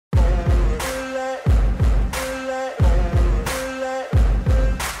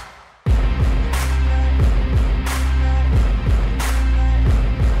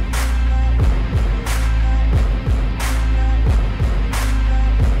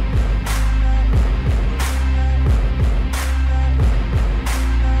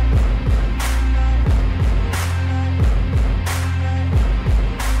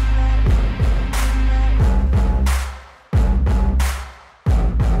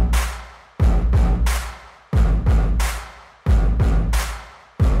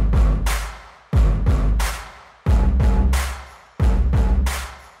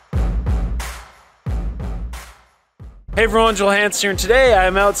Hey everyone, Joel Hansen here, and today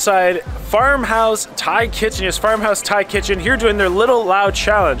I'm outside Farmhouse Thai Kitchen. Yes, Farmhouse Thai Kitchen here doing their Little Lao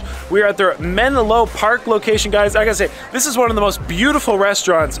Challenge. We are at their Menlo Park location, guys. I gotta say, this is one of the most beautiful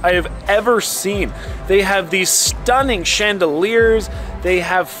restaurants I have ever seen. They have these stunning chandeliers, they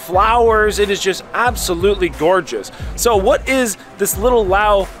have flowers. It is just absolutely gorgeous. So what is this Little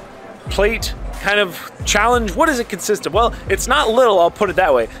Lao plate kind of challenge? What does it consist of? Well, it's not little, I'll put it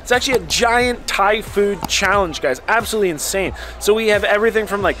that way. It's actually a giant Thai food challenge, guys. Absolutely insane. So we have everything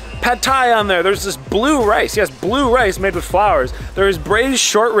from like pad Thai on there. There's this blue rice. Yes, blue rice made with flowers. There's braised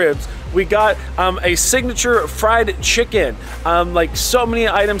short ribs. We got a signature fried chicken, like so many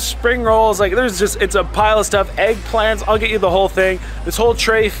items, spring rolls, like there's just, it's a pile of stuff, eggplants, I'll get you the whole thing. This whole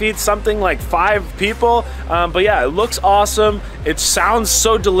tray feeds something like 5 people, but yeah, it looks awesome. It sounds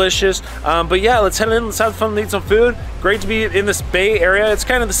so delicious, but yeah, let's head in, let's have fun and eat some food. Great to be in this Bay Area. It's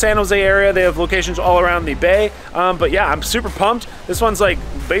kind of the San Jose area. They have locations all around the Bay, but yeah, I'm super pumped. This one's like,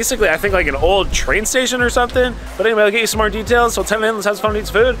 basically, I think like an old train station or something, but anyway, I'll get you some more details, so let's head in, let's have fun and eat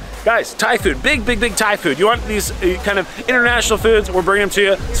some food. Guys, Thai food, big Thai food. You want these kind of international foods, we're bringing them to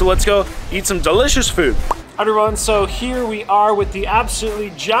you, so let's go eat some delicious food. Everyone, so here we are with the absolutely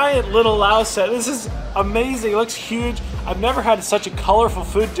giant Little Lao set. This is amazing, it looks huge. I've never had such a colorful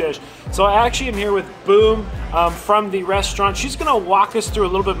food dish. So I actually am here with Boom from the restaurant. She's gonna walk us through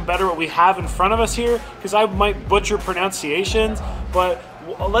a little bit better what we have in front of us here, because I might butcher pronunciations, but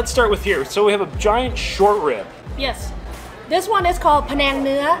let's start with here. So we have a giant short rib. Yes, this one is called Penang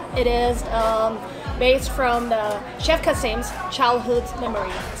Nua. It is based from the Chef Kasim's childhood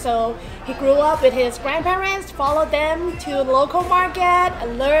memory. So he grew up with his grandparents, followed them to the local market,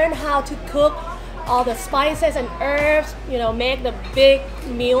 and learned how to cook all the spices and herbs, you know, make the big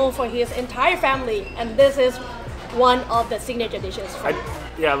meal for his entire family. And this is one of the signature dishes.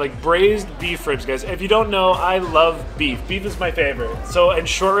 Yeah, like braised beef ribs, guys. If you don't know, I love beef. Beef is my favorite. So, and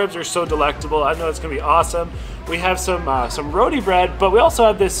short ribs are so delectable. I know it's gonna be awesome. We have some roti bread, but we also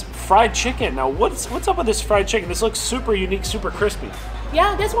have this fried chicken. Now, what's up with this fried chicken? This looks super unique, super crispy.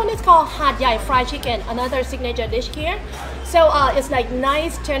 Yeah, this one is called Hat Yai fried chicken, another signature dish here. So it's like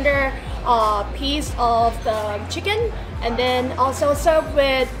nice tender piece of the chicken, and then also served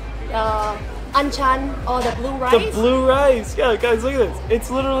with anchan, or the blue rice. The blue rice, yeah, guys, look at this.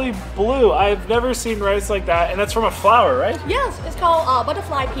 It's literally blue. I've never seen rice like that, and that's from a flour, right? Yes, it's called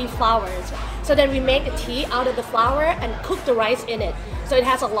butterfly pea flours. So then we make the tea out of the flour and cook the rice in it. So it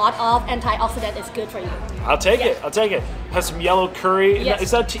has a lot of antioxidant. It's good for you. I'll take it. I'll take it. Has some yellow curry. Yes.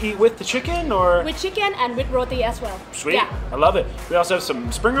 Is that to eat with the chicken or? With chicken and with roti as well. Sweet. Yeah. I love it. We also have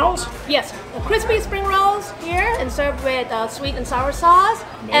some spring rolls. Yes, crispy spring rolls here, and served with sweet and sour sauce.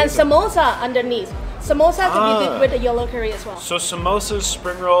 Amazing. And samosa underneath. Samosa to be dipped with the yellow curry as well. So samosas,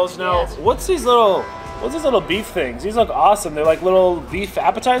 spring rolls. Now, yes. What's these little beef things? These look awesome. They're like little beef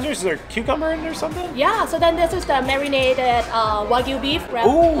appetizers. Is there cucumber in there or something? Yeah, so then this is the marinated Wagyu beef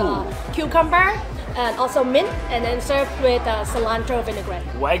wrapped cucumber and also mint, and then served with cilantro vinaigrette.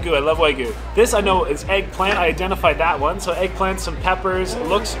 Wagyu, I love Wagyu. This I know is eggplant. I identified that one. So eggplant, some peppers. It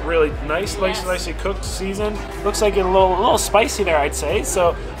looks really nice, yes. nicely cooked, seasoned. Looks like a little spicy there, I'd say.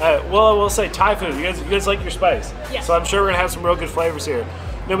 So, we'll say Thai food. You guys like your spice. Yes. So I'm sure we're gonna have some real good flavors here.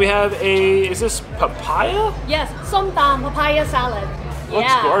 Then we have is this papaya? Yes, som tam papaya salad.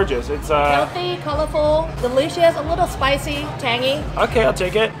 Looks gorgeous. It's healthy, colorful, delicious, a little spicy, tangy. Okay, I'll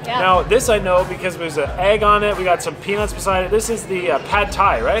take it. Yeah. Now this I know because there's an egg on it. We got some peanuts beside it. This is the pad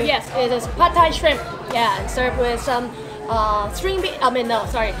Thai, right? Yes, it is pad Thai shrimp. Yeah, and served with some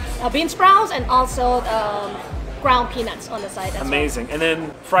bean sprouts and also ground peanuts on the side. Amazing. And then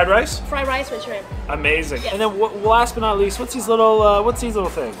fried rice? Fried rice with shrimp. Amazing. Yes. And then last but not least, what's these little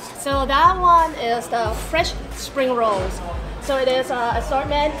things? So that one is the fresh spring rolls. So it is an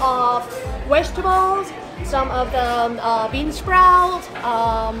assortment of vegetables, some of the bean sprouts,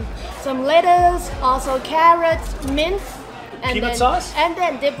 some lettuce, also carrots, mint, and peanut sauce? And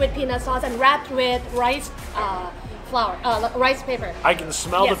then dipped with peanut sauce and wrapped with rice rice paper. I can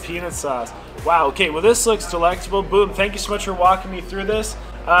smell the peanut sauce. Wow, okay, well this looks delectable. Boom, thank you so much for walking me through this.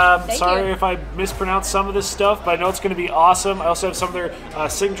 Sorry if I mispronounced some of this stuff, but I know it's going to be awesome. I also have some of their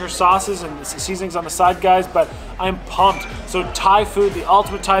signature sauces and seasonings on the side, guys, but I'm pumped. So Thai food, the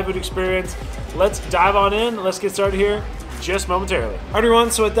ultimate Thai food experience. Let's dive on in. Let's get started here just momentarily. All right, everyone,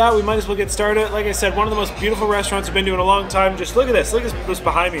 so with that, we might as well get started. Like I said, one of the most beautiful restaurants I've been to in a long time. Just look at this. Look at this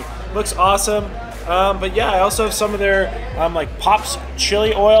behind me. Looks awesome. But yeah, I also have some of their like Pops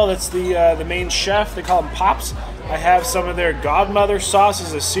chili oil. That's the main chef. They call them Pops. I have some of their Godmother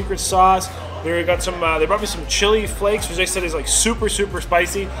sauces, a secret sauce. They got some. They brought me some chili flakes, which they said is like super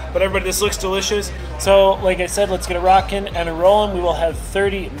spicy. But everybody, this looks delicious. So, like I said, let's get it rocking and a rolling. We will have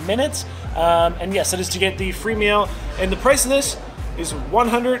 30 minutes. And yes, it is to get the free meal. And the price of this is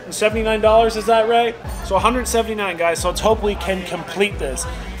 $179. Is that right? So $179, guys. So let's hope we can complete this.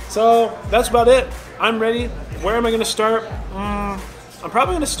 So that's about it. I'm ready. Where am I going to start? I'm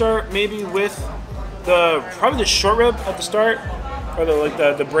probably going to start maybe with probably the short rib at the start, or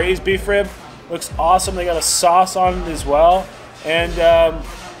the braised beef rib. Looks awesome. They got a sauce on it as well, and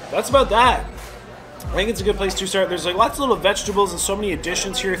that's about that. I think it's a good place to start. There's like lots of little vegetables and so many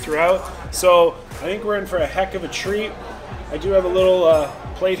additions here throughout. So I think we're in for a heck of a treat. I do have a little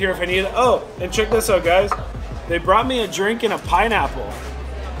plate here if I need it. Oh, and check this out, guys. They brought me a drink and a pineapple.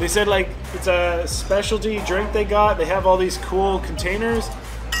 They said like it's a specialty drink they got. They have all these cool containers.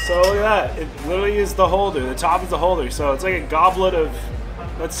 So look at that. It literally is the holder. The top is the holder. So it's like a goblet of,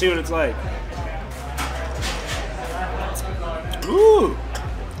 let's see what it's like. Ooh,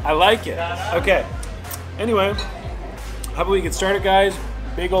 I like it. Okay. Anyway, how about we get started, guys?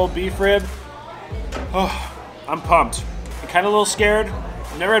 Big old beef rib. Oh, I'm pumped. I'm kind of a little scared.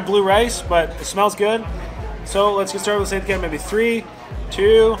 Never had blue rice, but it smells good. So let's get started. Let's say it again. Maybe 3,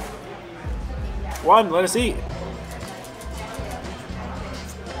 2, 1. Let us eat.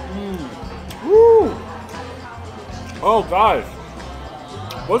 Woo! Oh, guys.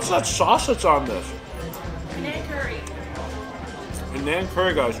 What's that sauce that's on this? Penang curry. Penang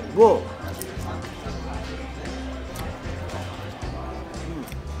curry, guys. Whoa.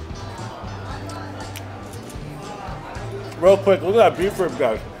 Real quick, look at that beef rib,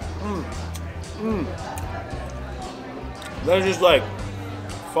 guys. That just like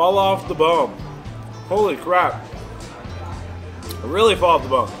fall off the bone. Holy crap. Really fall off the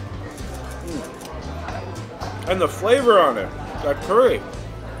bone. And the flavor on it, that curry.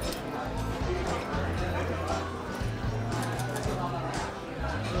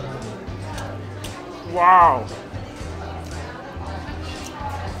 Wow.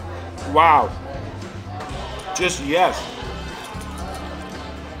 Wow. Just yes.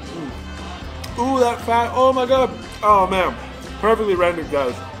 Ooh, that fat. Oh my god. Oh man. Perfectly rendered,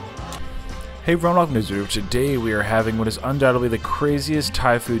 guys. Hey Roanoke Mizzou, today we are having what is undoubtedly the craziest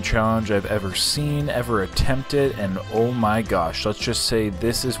Thai food challenge I've ever seen, ever attempted, and oh my gosh, let's just say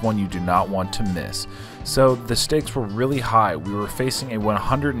this is one you do not want to miss. So the stakes were really high. We were facing a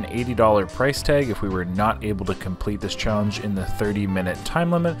 $180 price tag if we were not able to complete this challenge in the 30-minute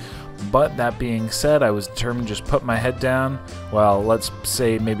time limit. But that being said, I was determined to just put my head down. Well, let's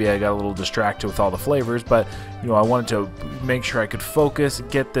say maybe I got a little distracted with all the flavors, but you know, I wanted to make sure I could focus,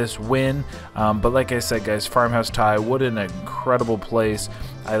 get this win. But like I said, guys, Farmhouse Thai, what an incredible place.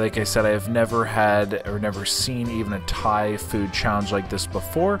 Like I said, I have never had or never seen even a Thai food challenge like this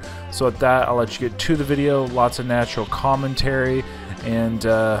before. So with that, I'll let you get to the video. Lots of natural commentary. And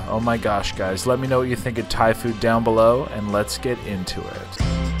oh my gosh, guys, let me know what you think of Thai food down below, and let's get into it.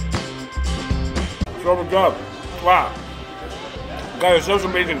 So good job. Wow. Guys, this is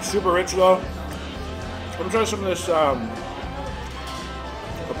amazing. Super rich though. Let me try some of this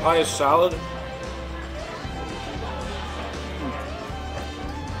papaya salad.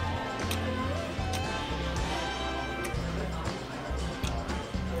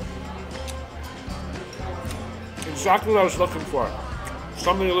 Exactly what I was looking for.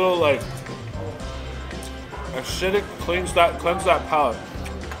 Something a little like acidic, cleanse that palate.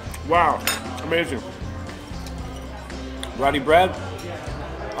 Wow, amazing. Rotty bread.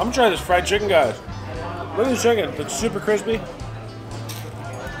 I'm gonna try this fried chicken, guys. Look at the chicken, it's super crispy.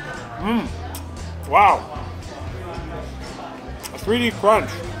 Wow. A 3D crunch.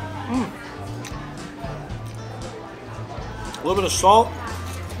 A little bit of salt.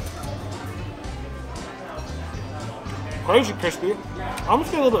 Crazy crispy. I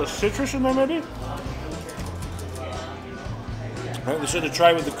almost get a little bit of citrus in there, maybe. All right, we should have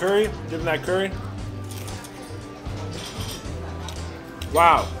tried with the curry. Give them that curry.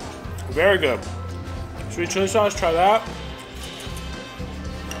 Wow, very good. Sweet chili sauce, try that.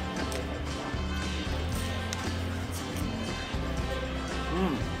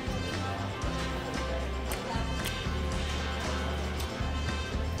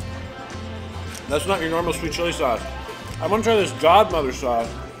 That's not your normal sweet chili sauce. I'm gonna try this Godmother sauce.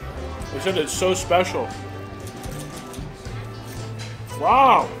 They said it's so special.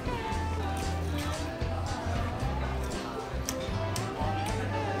 Wow.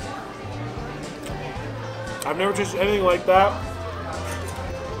 I've never tasted anything like that.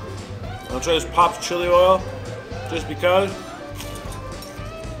 I'll try this Pop's chili oil, just because.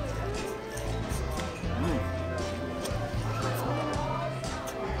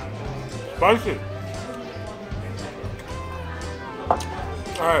 spicy.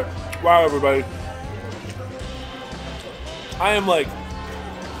 All right, wow, everybody. I am like,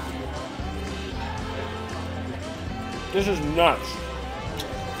 this is nuts.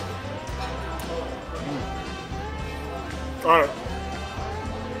 All right,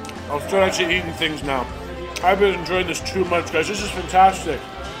 I'll start actually eating things now. I've been enjoying this too much, guys. This is fantastic.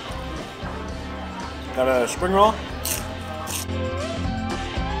 Got a spring roll.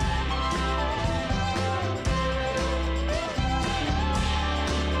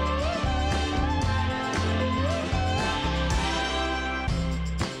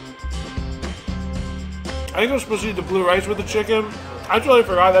 I think I was supposed to eat the blue rice with the chicken. I totally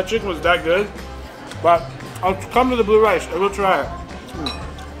forgot that chicken was that good. But I'll come to the blue rice. I will try it.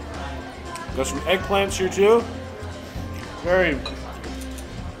 Got some eggplants here too. Very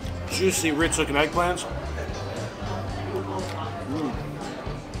juicy, rich looking eggplants.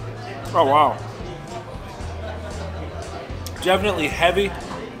 Oh wow. Definitely heavy.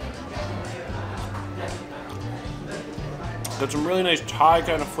 Got some really nice Thai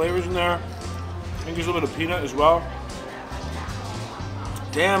kind of flavors in there. I think there's a little bit of peanut as well.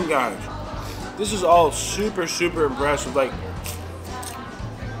 Damn, guys. This is all super, super impressive. Like,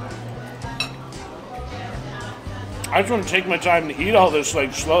 I just want to take my time to eat all this,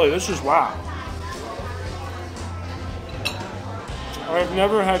 like, slowly. This is wow. I've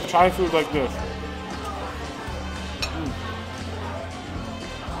never had Thai food like this.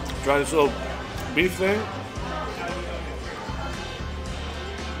 Try this little beef thing.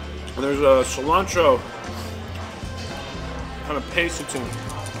 And there's a cilantro kind of paste that's in it.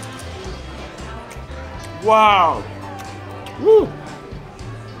 Wow. Woo.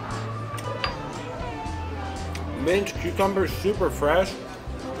 Mint, cucumber, super fresh.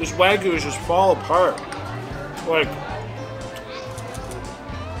 This Wagyu is just fall apart. Like,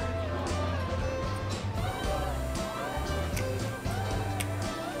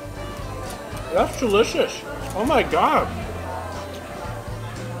 that's delicious. Oh my God.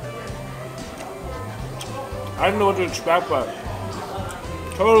 I didn't know what to expect, but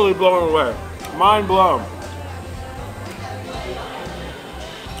totally blown away. Mind blown.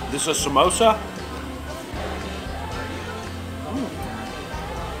 This is a samosa.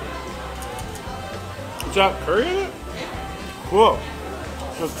 Is that curry in it? Cool.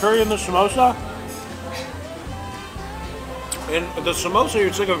 So curry in the samosa. And the samosa,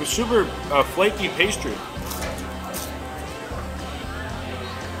 it's like a super flaky pastry.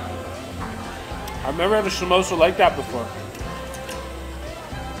 I've never had a samosa like that before.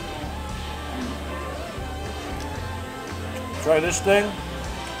 Try this thing.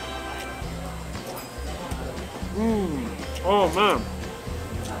 Oh man.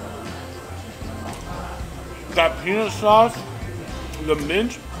 That peanut sauce, the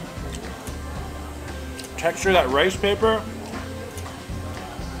mint, texture of that rice paper.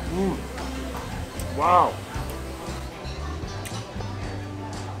 Wow.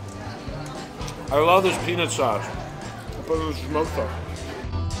 I love this peanut sauce. I put it in the samosa.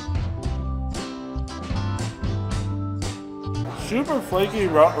 Super flaky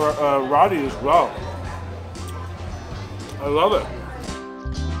roti as well. I love it.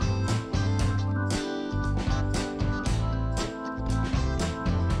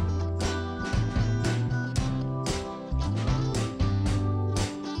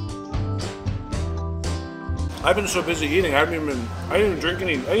 I've been so busy eating, I didn't even drink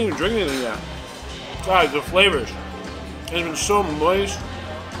anything yet. God, the flavors. It's been so moist,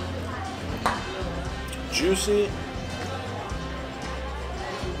 juicy.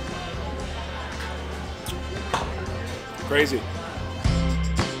 Crazy.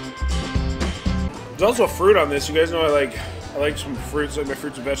 There's also fruit on this. You guys know I like some fruits, like my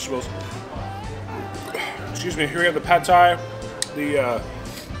fruits and vegetables. Excuse me. Here we have the pad thai, the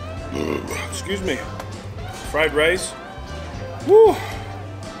excuse me, fried rice. Woo!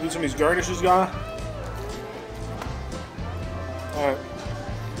 Need some of these garnishes, guy. All right.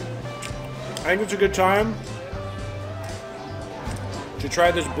 I think it's a good time to try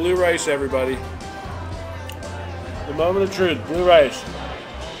this blue rice, everybody. The moment of truth, blue rice.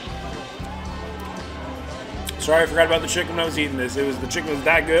 Sorry, I forgot about the chicken when I was eating this. The chicken was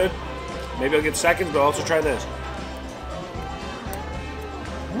that good. Maybe I'll get seconds, but I'll also try this.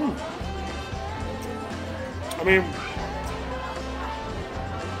 I mean,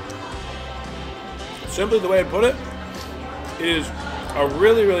 simply the way I put it is a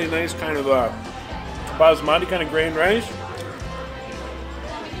really, really nice kind of basmati kind of grain rice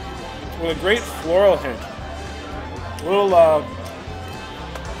with a great floral hint. A little,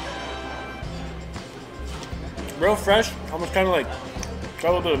 real fresh, almost kind of like Got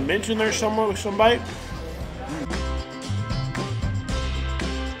a little bit of mint in there somewhere with some bite.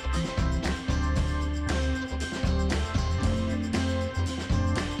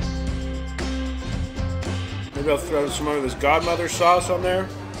 Maybe I'll throw some of this Godmother sauce on there.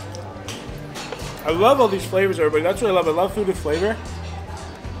 I love all these flavors, everybody. That's what I love. I love food with flavor.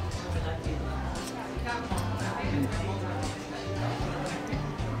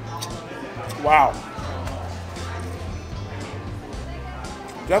 Wow.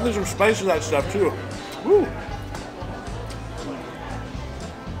 Definitely some spice to that stuff too. Woo.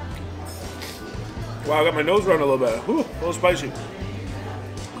 Wow, I got my nose running a little bit. Woo, a little spicy.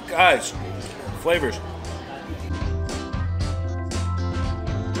 Guys, flavors.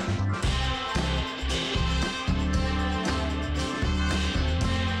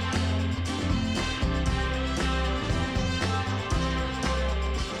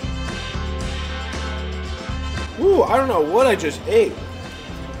 Ooh, I don't know what I just ate.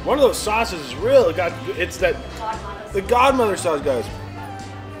 One of those sauces is real. It's the Godmother sauce, guys.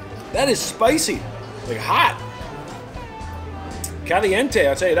 That is spicy, like hot. Caliente,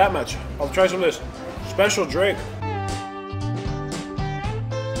 I'll tell you that much. I'll try some of this special drink.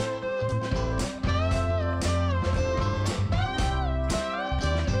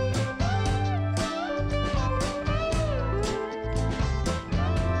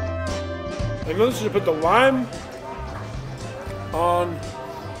 I noticed to put the lime on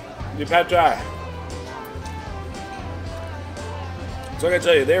the pad thai. So I gotta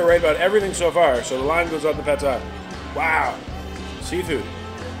tell you, they're right about everything so far. So the lime goes on the pad thai. Wow, seafood.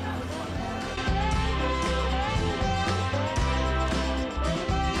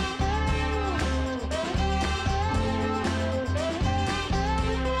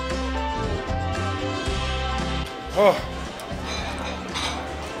 Oh,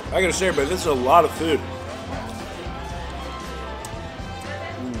 I gotta say, but this is a lot of food.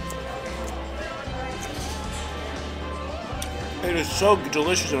 It is so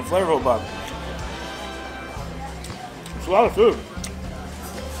delicious and flavorful, but it's a lot of food.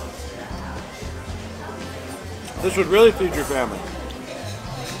 This would really feed your family.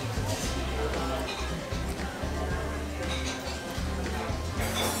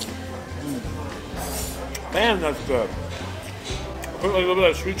 Man, that's good. Put like a little bit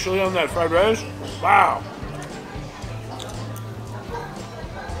of sweet chili on that fried rice. Wow.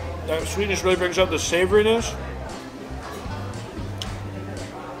 That sweetness really brings out the savoriness.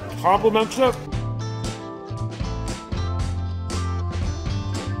 Compliments it.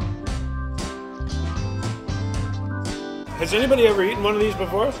 Has anybody ever eaten one of these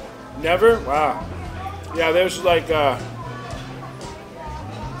before? Never? Wow. Yeah, there's like,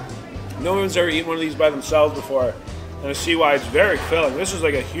 no one's ever eaten one of these by themselves before. And I see why it's very filling. This is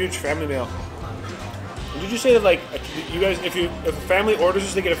like a huge family meal. And did you say that like, you guys, if a family orders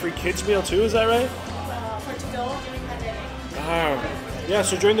this, they get a free kids meal too, is that right? For to go during pandemic. Yeah,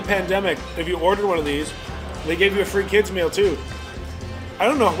 so during the pandemic, if you ordered one of these, they gave you a free kids meal too. I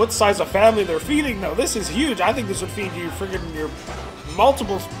don't know what size of family they're feeding though. This is huge. I think this would feed you friggin' your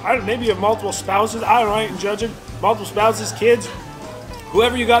multiple, maybe you have multiple spouses. I don't know, I ain't judging. Multiple spouses, kids,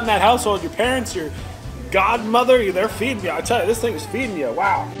 whoever you got in that household, your parents, your godmother, they're feeding you. I tell you, this thing is feeding you.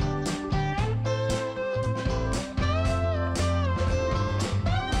 Wow.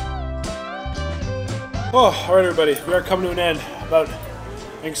 Oh, all right, everybody. We are coming to an end. About,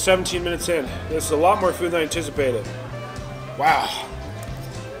 I think, 17 minutes in. This is a lot more food than I anticipated. Wow.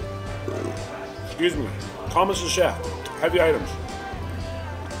 Excuse me. Thomas the chef. Heavy items.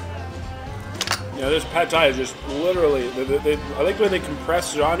 Yeah, this pad thai is just literally, I like the way they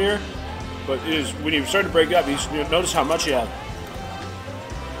compress it on here, but it is, when you start to break it up, you notice how much you have.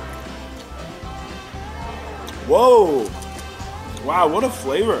 Whoa. Wow, what a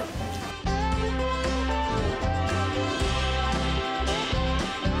flavor.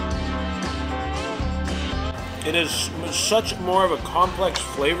 It is such more of a complex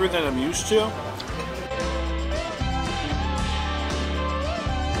flavor than I'm used to.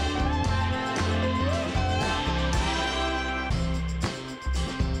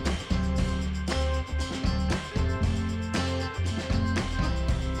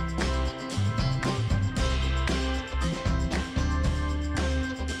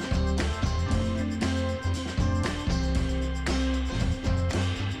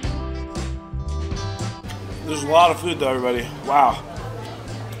 There's a lot of food though, everybody. Wow.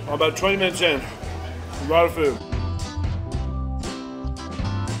 Well, about 20 minutes in. A lot of food.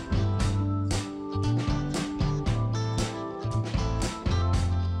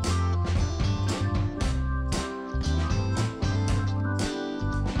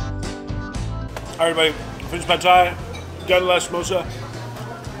 All right, everybody. Finished pad thai. Done the last samosa.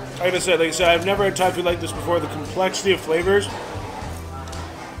 like I said, I've never had Thai food like this before. The complexity of flavors.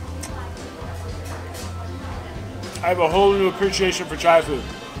 I have a whole new appreciation for Thai food.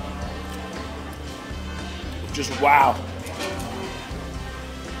 Just wow.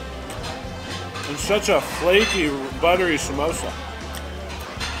 And such a flaky, buttery samosa.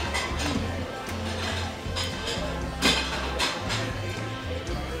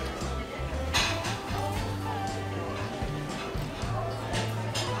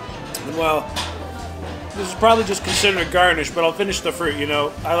 And well, this is probably just considered a garnish, but I'll finish the fruit, you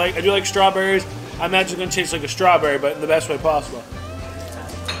know. I do like strawberries. I imagine it's gonna taste like a strawberry, but in the best way possible.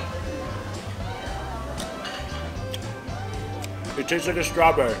 It tastes like a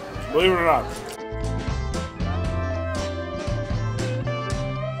strawberry, believe it or not.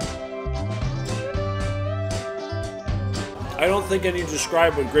 I don't think I need to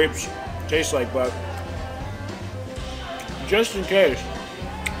describe what grapes taste like, but just in case,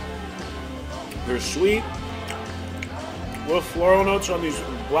 they're sweet, little floral notes on these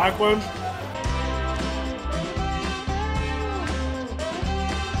black ones.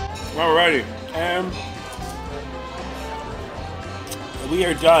 Alrighty, and we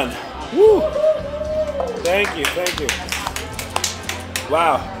are done. Woo! Thank you, thank you.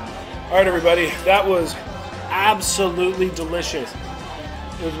 Wow. All right, everybody, that was absolutely delicious.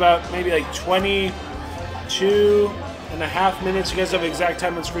 It was about maybe like 22.5 minutes. You guys have the exact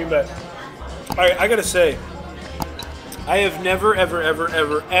time on screen, but all right, I gotta say, I have never, ever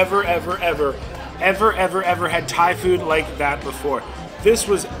had Thai food like that before. This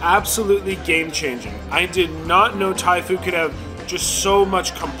was absolutely game-changing. I did not know Thai food could have just so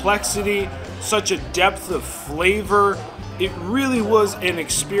much complexity, such a depth of flavor. It really was an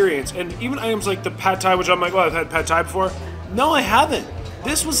experience. And even items like the pad thai, which I'm like, oh, I've had pad thai before. No, I haven't.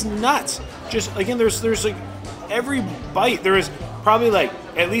 This was nuts. Just, again, there's like every bite, there is probably like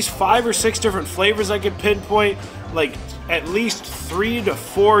at least 5 or 6 different flavors I could pinpoint, like at least 3 to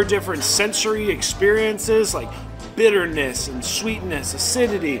 4 different sensory experiences, like bitterness and sweetness,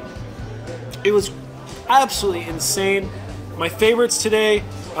 acidity. It was absolutely insane. My favorites today,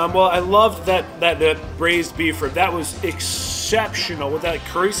 well, I loved that braised beef rib. That was exceptional with that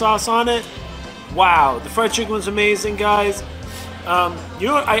curry sauce on it. Wow, the fried chicken was amazing, guys. You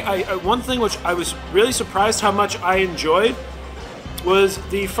know what? I one thing which I was really surprised how much I enjoyed was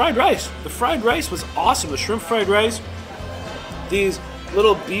the fried rice. The fried rice was awesome. The shrimp fried rice. These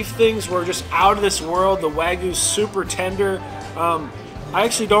little beef things were just out of this world. The Wagyu's super tender. I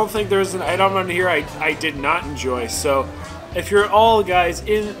actually don't think there's an item on here I did not enjoy. So if you're all guys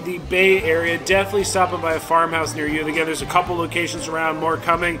in the Bay Area, definitely stop by a farmhouse near you. Again, there's a couple locations around, more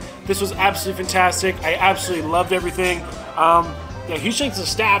coming. This was absolutely fantastic. I absolutely loved everything. Yeah, huge thanks to the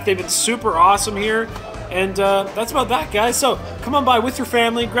staff. They've been super awesome here. And that's about that, guys. So come on by with your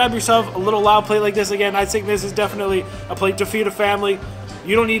family. Grab yourself a little Lao plate like this. Again, I think this is definitely a plate to feed a family.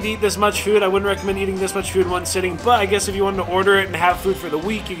 You don't need to eat this much food. I wouldn't recommend eating this much food in one sitting. But I guess if you wanted to order it and have food for the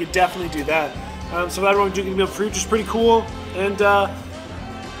week, you could definitely do that. So that one doing meal for fruit is pretty cool. And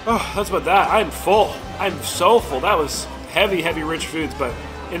oh, that's about that. I'm full. I'm so full. That was heavy, rich foods, but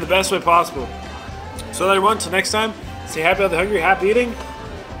in the best way possible. So everyone, until next time, stay happy, healthy, hungry, happy eating.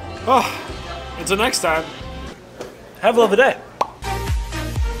 Oh, until next time, have a lovely day.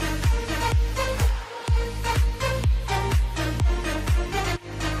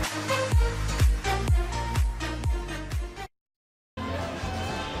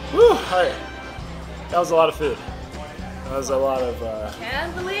 Whew, all right. That was a lot of food. That was a lot of,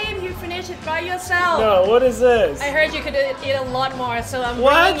 Can't believe you finished it by yourself. No, what is this? I heard you could eat a lot more, so I'm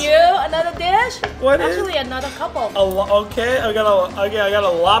What? bringing you another dish. What is- Actually, another couple. Okay, I got a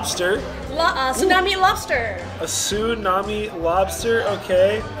lobster. Tsunami lobster. A tsunami lobster,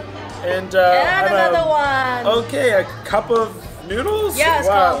 okay. And And another one. Okay, a cup of noodles? Yeah, it's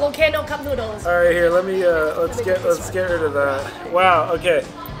Wow. called volcano cup noodles. All right, here, let me, let's get rid of that. Wow, okay.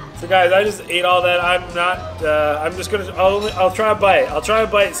 So guys, I just ate all that. I'm not, I'm just gonna, I'll try a bite. I'll try a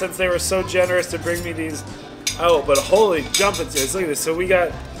bite since they were so generous to bring me these. Oh, but holy jumping-tits, look at this. So we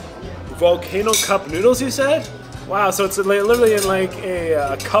got volcano cup noodles, you said? Wow, so it's literally in like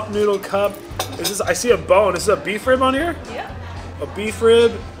a cup noodle cup. Is this, I see a bone. Is this a beef rib on here? Yeah. A beef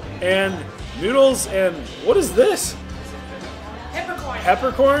rib and noodles and what is this? Peppercorn.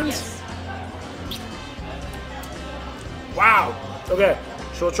 Peppercorns? Yes. Wow. Okay,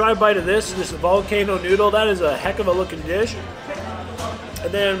 so we'll try a bite of this volcano noodle. That is a heck of a looking dish.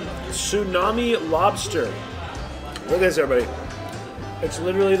 And then tsunami lobster. Look at this, everybody. It's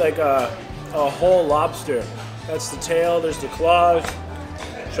literally like a whole lobster. That's the tail, there's the claws.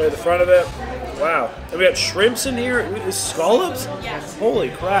 Show you the front of it. Wow. And we got shrimps in here. Scallops? Yes.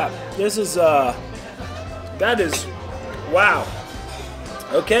 Holy crap. This is, that is, wow.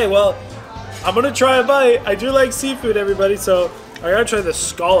 Okay, well, I'm gonna try a bite. I do like seafood, everybody, so I gotta try the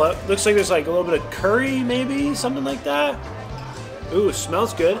scallop. Looks like there's like a little bit of curry, maybe, something like that. Ooh, it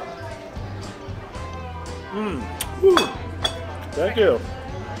smells good. Ooh. Thank you.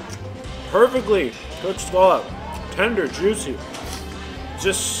 Perfectly cooked scallop. Tender, juicy. Is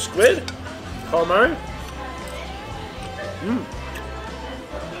this squid? Calamari?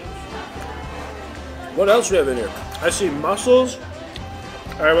 What else do we have in here? I see mussels.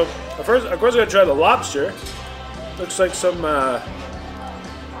 All right, well, first, of course, I gotta try the lobster. Looks like some,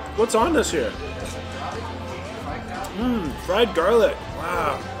 what's on this here? Fried garlic.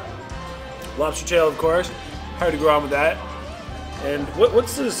 Wow. Lobster tail, of course. Hard to go wrong with that. And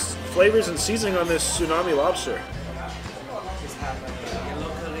what's this flavors and seasoning on this tsunami lobster? Just have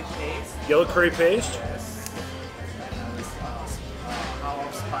yellow curry paste. Yellow curry paste.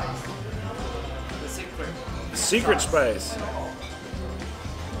 Our spice. The secret. Secret spice.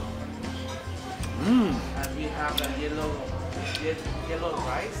 And we have the yellow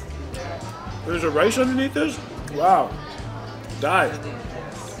rice in there. There's a rice underneath this? Wow. Guys,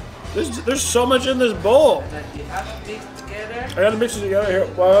 there's so much in this bowl. Then you have to mix together. I gotta mix it together here.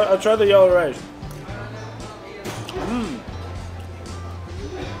 Well, I'll try the yellow rice.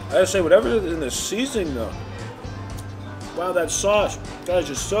 I gotta say, whatever is in the seasoning though. Wow, that sauce, guys,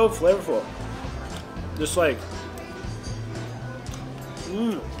 just so flavorful. Just like,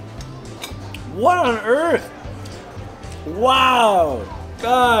 what on earth? Wow,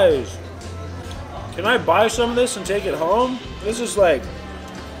 guys. Can I buy some of this and take it home? This is like,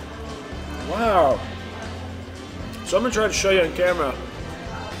 wow. So I'm gonna try to show you on camera.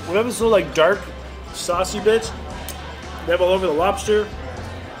 We have this little like dark, saucy bits. They have all over the lobster.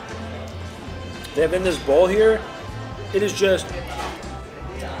 They have in this bowl here. It is just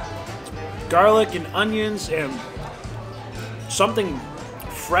garlic and onions and something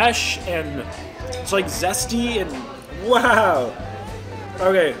fresh, and it's like zesty, and wow.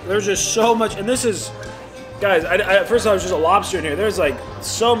 Okay, there's just so much, and this is, guys, at first I was just a lobster in here. There's like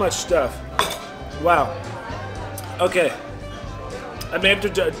so much stuff. Wow. Okay, I may have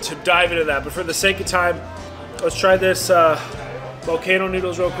to dive into that, but for the sake of time, let's try this volcano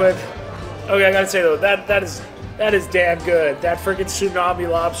noodles real quick. Okay, I gotta say though, that is damn good. That freaking tsunami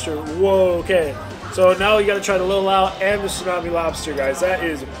lobster. Whoa. Okay, so now you gotta try the little Lao and the tsunami lobster, guys. That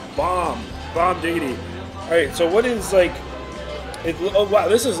is bomb diggity. All right, so what is like? Oh wow,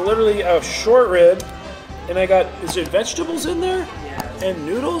 this is literally a short rib, and I got, is there vegetables in there? Yes. And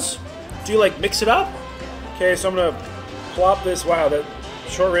noodles? Do you like mix it up? Okay, so I'm gonna plop this. Wow, that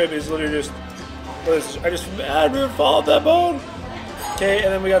short rib is literally just, I didn't fall off that bone. Okay,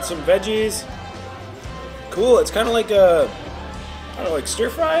 and then we got some veggies. Cool, it's kind of like a, I don't know, like stir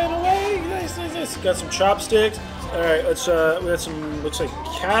fry in a way. Nice. Got some chopsticks. All right, let's, we got some, looks like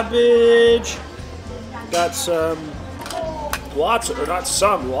cabbage. Got some, lots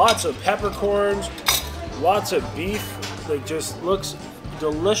of peppercorns, lots of beef. Like, just looks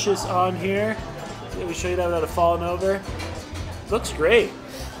delicious on here. Let me show you that without it falling over. Looks great.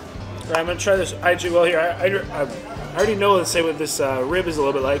 All right, I'm gonna try this. Well, here, I already know what to say what this rib is a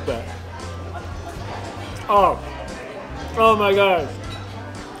little bit like, but oh my god,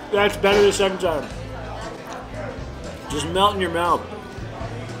 that's better the second time. Just melt in your mouth.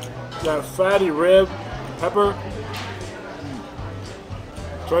 That fatty rib, pepper.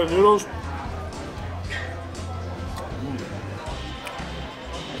 Try the noodles.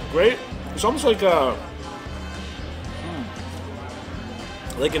 Great. It's almost like a,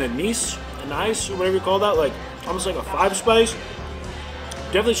 like an anise, or whatever you call that. Like almost like a 5-spice.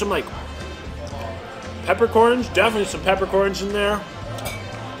 Definitely some like peppercorns. Definitely some peppercorns in there.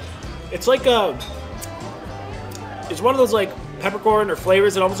 It's like a, it's one of those like peppercorn or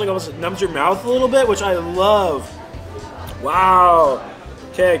flavors that almost numbs your mouth a little bit, which I love. Wow.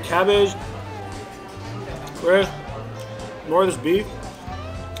 Okay, cabbage. Where's more of this beef?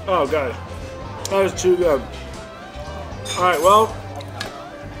 Oh gosh, that is too good. All right, well,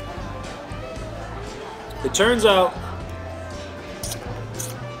 it turns out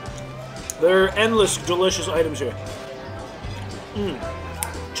there are endless delicious items here.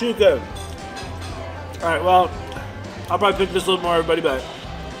 Too good. All right, well, I'll probably pick this a little more, everybody, but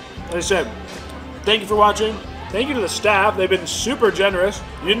like I said, thank you for watching. Thank you to the staff. They've been super generous.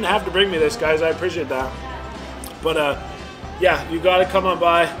 You didn't have to bring me this, guys. I appreciate that. But yeah, you gotta come on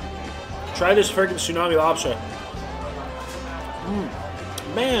by. Try this freaking tsunami lobster.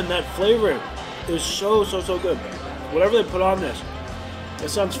 Man, that flavor is so good. Whatever they put on this,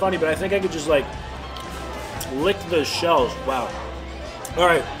 This sounds funny, but I think I could just like lick the shells. Wow. All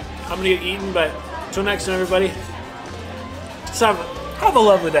right, I'm gonna get eaten, but until next time, everybody, have a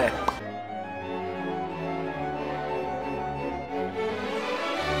lovely day.